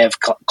and I have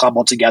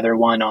cobbled together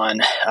one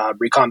on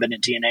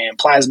recombinant DNA and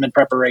plasmid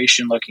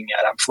preparation, looking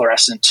at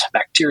fluorescent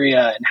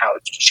bacteria and how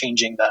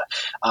changing the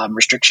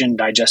restriction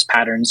digest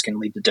patterns can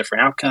lead to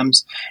different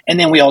outcomes. And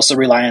then we also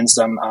rely on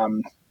some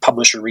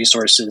publisher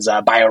resources.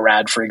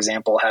 Biorad, for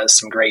example, has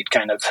some great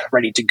kind of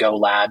ready-to-go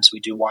labs.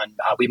 We do one,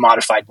 we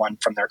modified one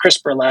from their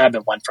CRISPR lab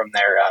and one from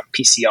their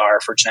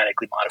PCR for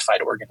genetically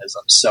modified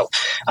organisms. So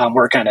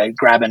we're kind of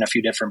grabbing a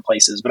few different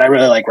places. But I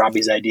really like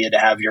Robbie's idea to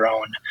have your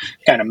own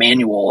kind of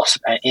manual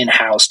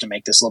in-house to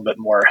make this a little bit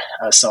more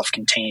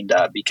self-contained,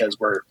 because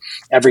we're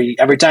every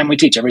time we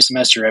teach, every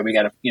semester, right, we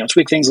got to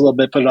tweak things a little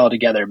bit, put it all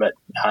together. But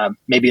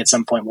maybe at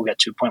some point we'll get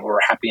to a point where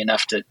we're happy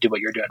enough to do what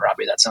you're doing,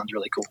 Robbie. That sounds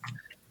really cool.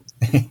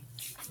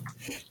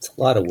 It's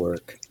a lot of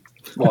work.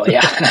 Well,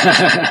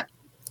 yeah.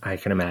 I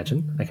can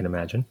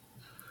imagine.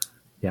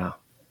 Yeah.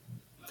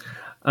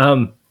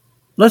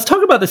 Let's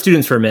talk about the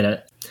students for a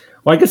minute.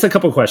 Well, I guess a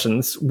couple of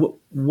questions.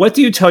 What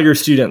do you tell your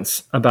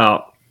students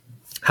about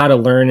how to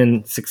learn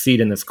and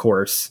succeed in this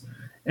course?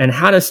 And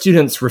how do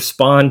students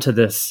respond to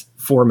this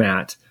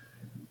format?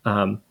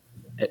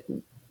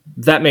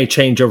 That may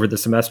change over the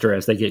semester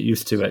as they get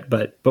used to it.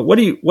 But what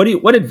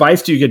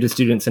advice do you give to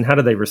students, and how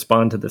do they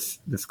respond to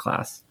this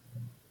class?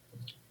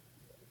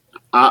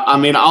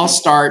 I'll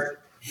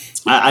start.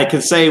 I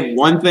could say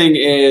one thing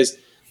is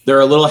they're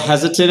a little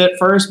hesitant at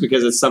first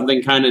because it's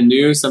something kind of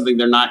new, something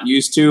they're not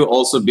used to.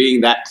 Also, being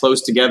that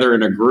close together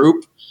in a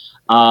group,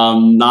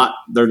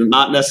 they're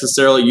not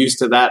necessarily used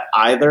to that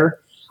either.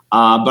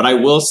 But I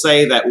will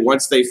say that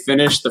once they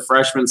finish the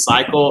freshman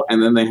cycle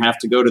and then they have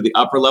to go to the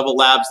upper level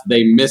labs,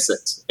 they miss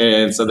it.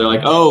 And so they're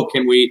like, oh,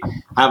 can we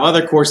have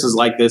other courses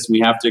like this? We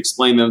have to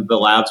explain that the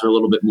labs are a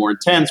little bit more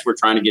intense. We're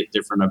trying to get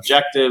different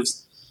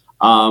objectives.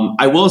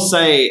 I will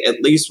say,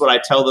 at least what I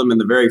tell them in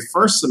the very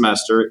first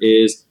semester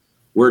is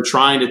we're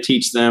trying to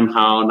teach them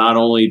how not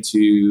only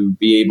to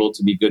be able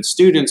to be good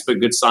students, but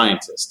good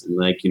scientists.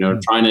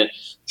 And trying to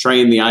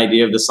train the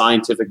idea of the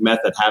scientific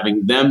method,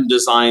 having them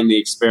design the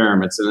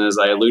experiments. And as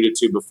I alluded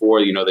to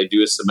before, they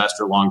do a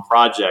semester-long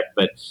project,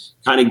 but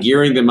kind of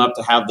gearing them up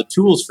to have the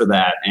tools for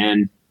that.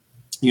 And,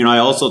 I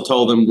also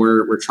told them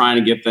we're trying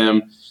to get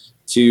them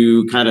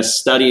to kind of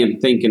study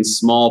and think in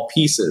small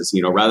pieces,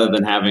 rather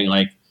than having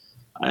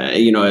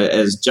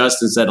as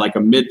Justin said, like a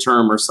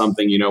midterm or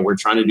something, we're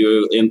trying to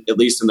do, at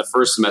least in the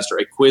first semester,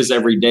 a quiz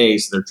every day.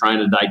 So they're trying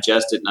to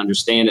digest it and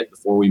understand it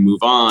before we move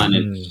on.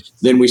 And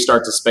then we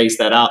start to space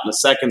that out in the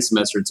second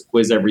semester. It's a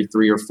quiz every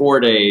 3 or 4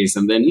 days.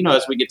 And then,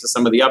 as we get to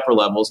some of the upper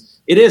levels,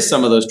 it is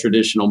some of those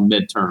traditional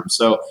midterms.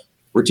 So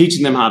we're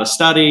teaching them how to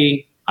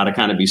study, how to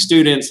kind of be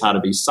students, how to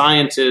be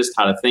scientists,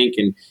 how to think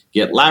and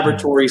get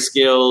laboratory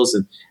skills.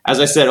 And as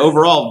I said,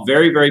 overall,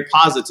 very, very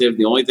positive.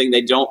 The only thing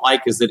they don't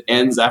like is it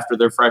ends after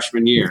their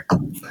freshman year.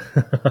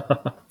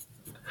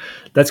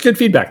 That's good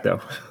feedback, though.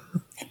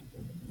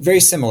 Very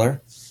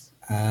similar.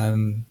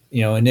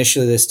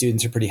 Initially the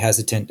students are pretty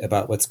hesitant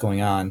about what's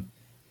going on.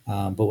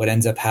 But what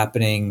ends up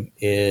happening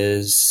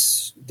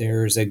is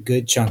there's a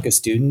good chunk of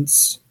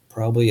students,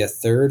 probably a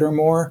third or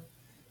more,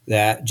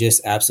 that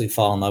just absolutely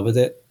fall in love with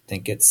it.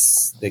 Think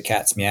it's the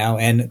cat's meow.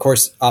 And of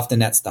course, often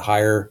that's the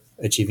higher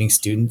achieving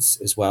students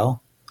as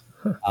well.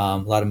 A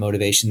lot of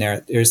motivation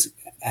there. There's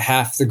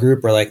half the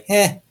group are like,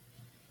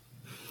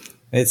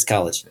 it's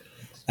college.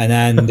 And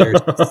then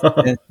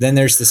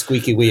there's the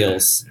squeaky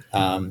wheels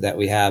that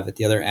we have at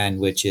the other end,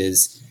 which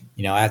is,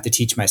 I have to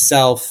teach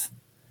myself,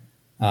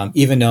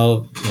 even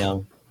though,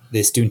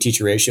 the student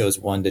teacher ratio is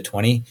 1 to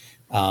 20.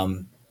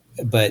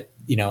 But,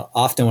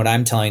 often what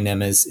I'm telling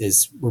them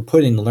is we're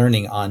putting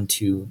learning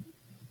onto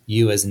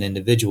you as an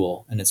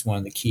individual. And it's one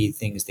of the key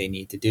things they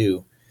need to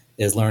do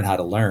is learn how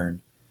to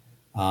learn,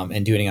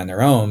 and doing it on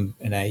their own.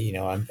 And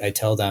I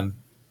tell them,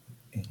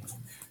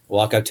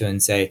 walk up to it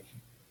and say,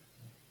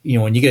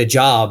 when you get a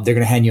job, they're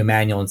going to hand you a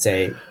manual and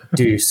say,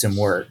 do some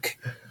work.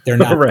 They're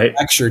not going to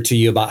lecture to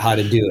you about how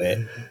to do it.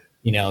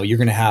 You're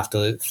going to have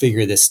to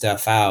figure this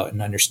stuff out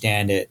and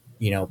understand it,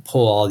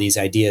 pull all these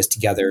ideas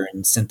together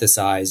and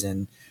synthesize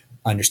and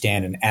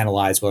understand and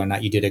analyze whether or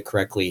not you did it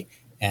correctly.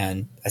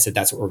 And I said,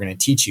 that's what we're going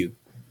to teach you.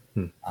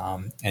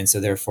 And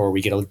so therefore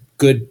we get a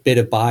good bit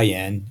of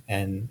buy-in,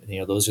 and,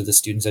 those are the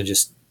students that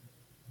just,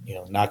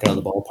 knock it out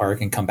of the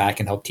ballpark and come back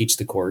and help teach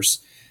the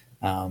course.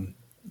 And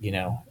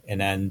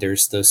then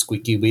there's those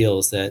squeaky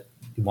wheels that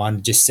want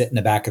to just sit in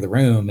the back of the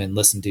room and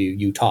listen to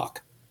you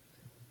talk.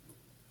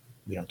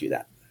 We don't do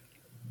that.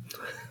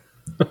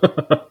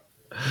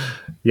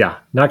 Yeah,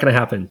 not going to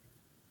happen.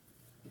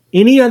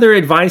 Any other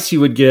advice you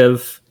would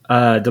give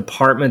a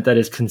department that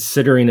is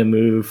considering a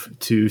move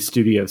to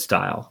studio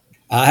style?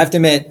 I have to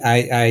admit,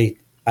 I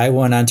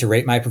went on to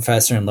Rate My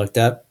Professor and looked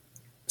up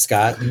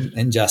Scott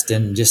and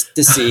Justin just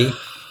to see.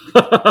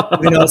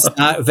 It's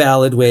not a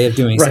valid way of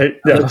doing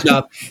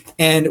stuff.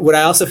 And what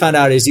I also found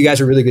out is you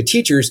guys are really good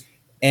teachers,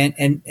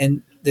 and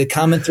the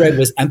common thread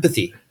was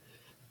empathy.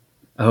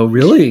 Oh,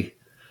 really?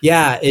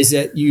 Yeah, is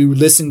that you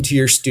listen to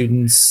your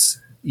students,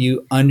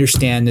 you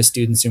understand the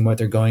students and what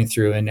they're going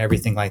through and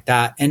everything like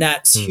that. And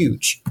that's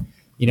huge.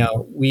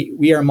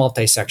 We are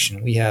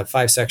multi-section. We have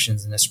 5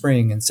 sections in the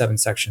spring and 7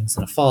 sections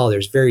in the fall.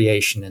 There's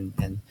variation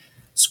and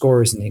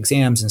scores in the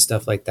exams and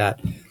stuff like that.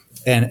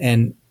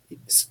 And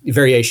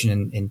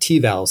variation in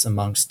T-vals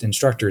amongst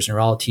instructors, and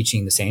we're all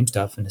teaching the same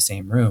stuff in the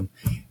same room.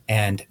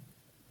 And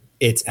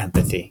it's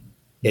empathy.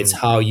 It's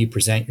how you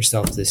present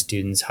yourself to the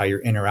students, how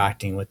you're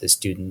interacting with the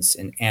students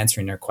and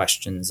answering their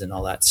questions and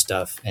all that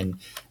stuff, and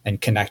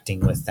connecting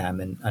with them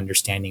and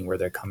understanding where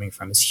they're coming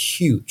from is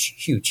huge,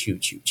 huge,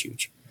 huge, huge,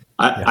 huge.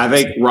 I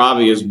think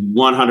Robbie is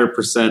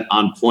 100%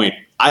 on point.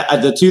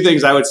 The two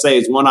things I would say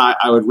is, one,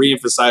 I would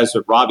reemphasize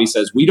what Robbie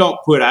says. We don't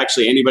put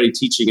actually anybody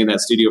teaching in that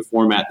studio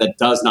format that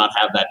does not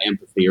have that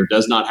empathy or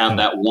does not have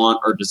that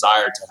want or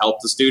desire to help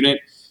the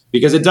student,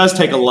 because it does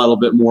take a little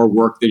bit more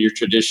work than your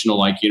traditional,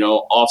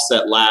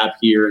 offset lab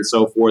here and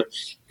so forth,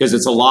 because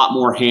it's a lot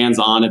more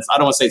hands-on. I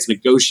don't want to say it's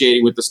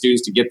negotiating with the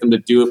students to get them to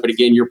do it, but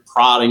again, you're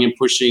prodding and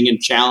pushing and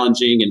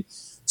challenging. And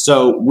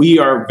so we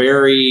are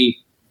very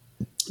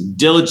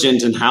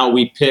diligent in how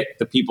we pick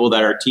the people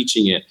that are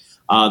teaching it.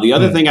 The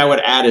other thing I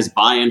would add is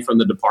buy-in from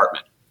the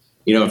department.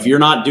 If you're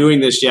not doing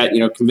this yet,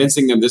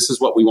 convincing them this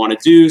is what we want to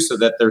do so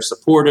that they're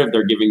supportive,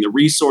 they're giving the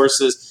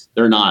resources,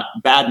 they're not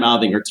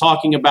bad-mouthing or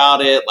talking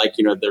about it.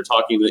 They're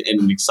talking in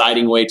an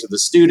exciting way to the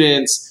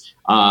students.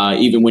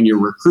 Even when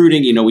you're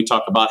recruiting, we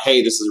talk about,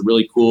 hey, this is a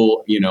really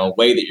cool,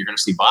 way that you're going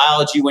to see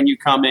biology when you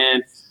come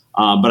in.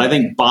 But I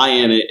think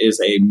buy-in is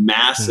a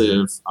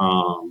massive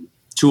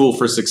tool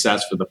for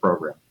success for the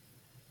program.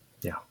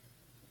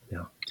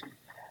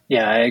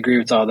 Yeah, I agree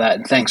with all that.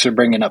 And thanks for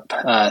bringing up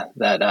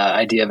that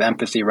idea of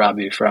empathy,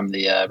 Robbie, from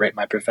the Rate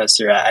My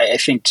Professor. I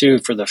think, too,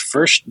 for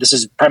this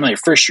is primarily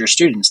first-year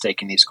students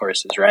taking these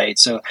courses, right?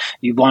 So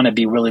you want to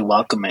be really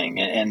welcoming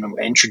and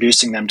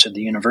introducing them to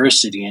the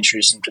university,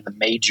 introducing them to the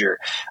major,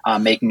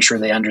 making sure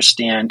they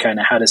understand kind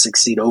of how to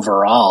succeed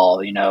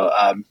overall.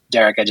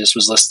 Derek, I just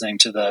was listening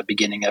to the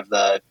beginning of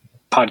the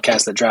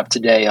podcast that dropped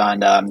today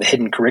on the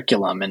hidden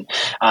curriculum. And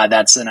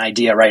that's an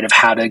idea, right, of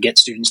how to get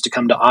students to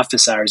come to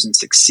office hours and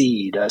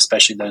succeed,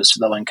 especially those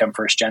low-income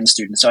first-gen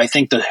students. So I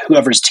think that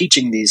whoever's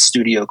teaching these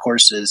studio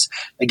courses,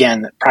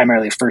 again,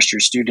 primarily first-year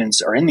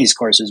students are in these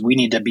courses, we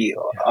need to be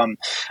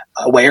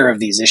aware of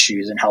these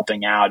issues and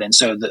helping out. And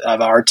so of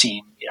our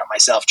team,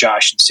 myself,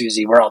 Josh, and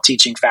Susie, we're all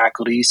teaching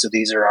faculty. So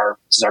this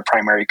is our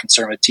primary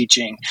concern with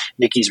teaching.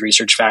 Nikki's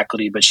research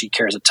faculty, but she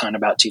cares a ton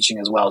about teaching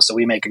as well. So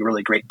we make a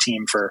really great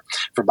team for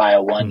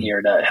Bio 1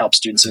 here to help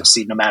students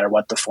succeed no matter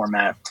what the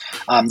format.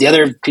 The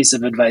other piece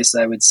of advice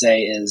I would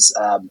say is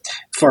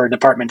for a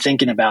department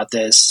thinking about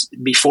this,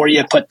 before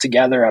you put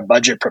together a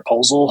budget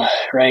proposal,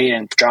 right,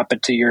 and drop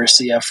it to your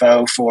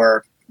CFO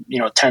for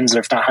tens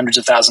if not hundreds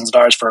of thousands of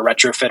dollars for a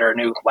retrofit or a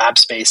new lab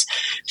space,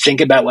 think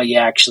about what you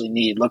actually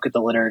need. Look at the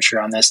literature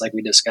on this, like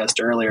we discussed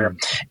earlier,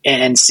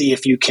 and see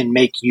if you can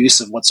make use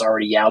of what's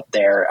already out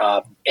there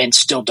and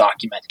still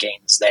document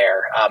gains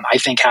there. I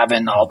think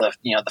having all the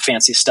the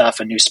fancy stuff,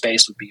 a new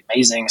space would be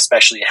amazing.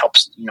 Especially it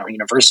helps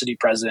university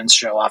presidents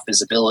show off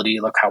visibility.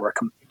 Look how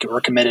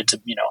we're committed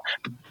to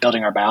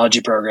building our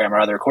biology program or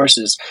other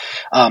courses.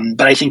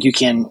 But I think you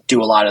can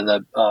do a lot of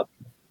the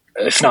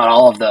if not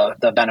all of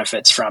the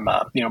benefits from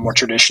a more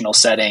traditional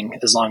setting,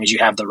 as long as you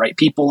have the right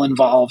people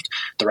involved,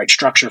 the right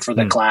structure for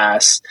the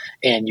class,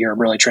 and you're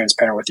really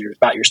transparent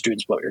about your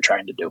students, what you're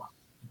trying to do.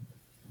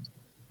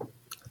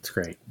 That's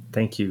great.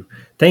 Thank you.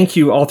 Thank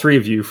you, all three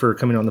of you, for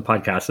coming on the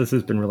podcast. This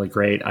has been really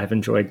great. I've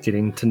enjoyed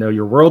getting to know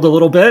your world a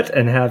little bit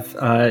and have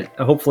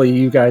hopefully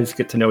you guys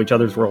get to know each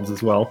other's worlds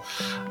as well.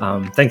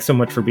 Thanks so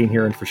much for being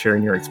here and for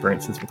sharing your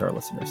experiences with our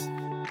listeners.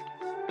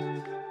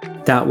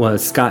 That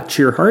was Scott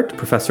Chirhart,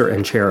 Professor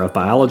and Chair of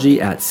Biology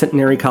at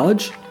Centenary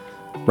College,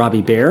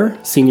 Robbie Baer,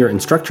 Senior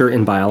Instructor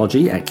in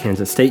Biology at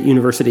Kansas State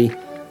University,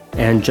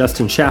 and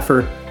Justin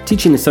Shaffer,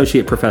 Teaching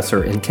Associate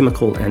Professor in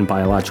Chemical and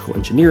Biological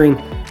Engineering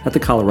at the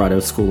Colorado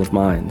School of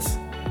Mines.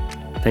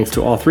 Thanks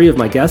to all three of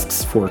my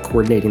guests for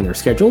coordinating their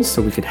schedules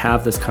so we could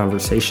have this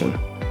conversation.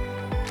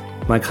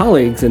 My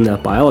colleagues in the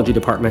biology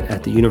department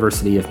at the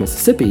University of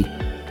Mississippi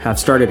have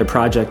started a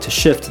project to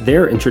shift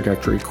their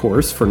introductory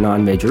course for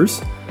non-majors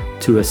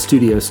to a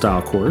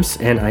studio-style course,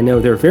 and I know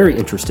they're very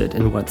interested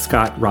in what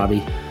Scott,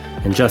 Robbie,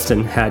 and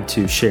Justin had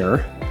to share.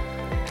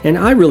 And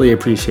I really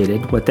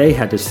appreciated what they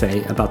had to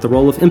say about the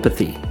role of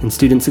empathy in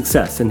student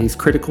success in these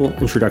critical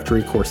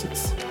introductory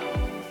courses.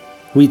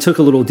 We took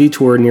a little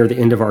detour near the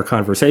end of our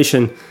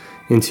conversation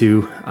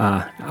into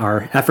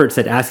our efforts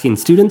at asking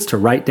students to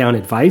write down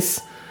advice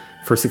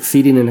for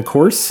succeeding in a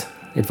course,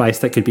 advice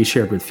that could be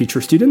shared with future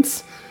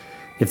students.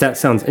 If that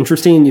sounds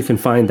interesting, you can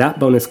find that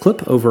bonus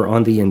clip over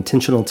on the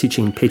Intentional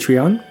Teaching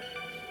Patreon.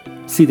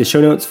 See the show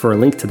notes for a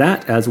link to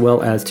that, as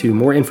well as to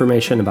more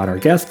information about our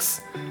guests,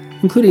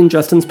 including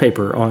Justin's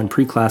paper on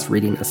pre-class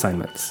reading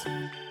assignments.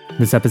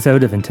 This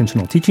episode of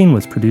Intentional Teaching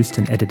was produced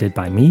and edited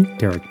by me,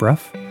 Derek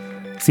Bruff.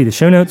 See the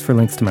show notes for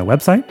links to my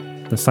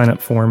website, the sign-up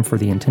form for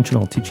the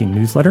Intentional Teaching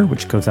newsletter,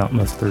 which goes out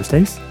most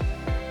Thursdays,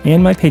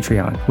 and my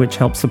Patreon, which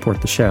helps support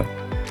the show.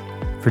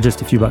 For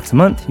just a few bucks a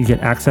month, you get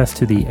access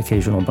to the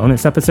occasional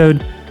bonus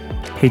episode,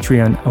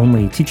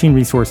 Patreon-only teaching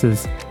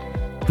resources,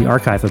 the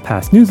archive of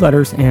past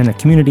newsletters, and a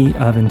community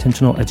of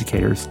intentional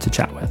educators to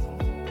chat with.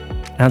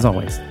 As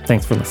always,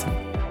 thanks for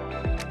listening.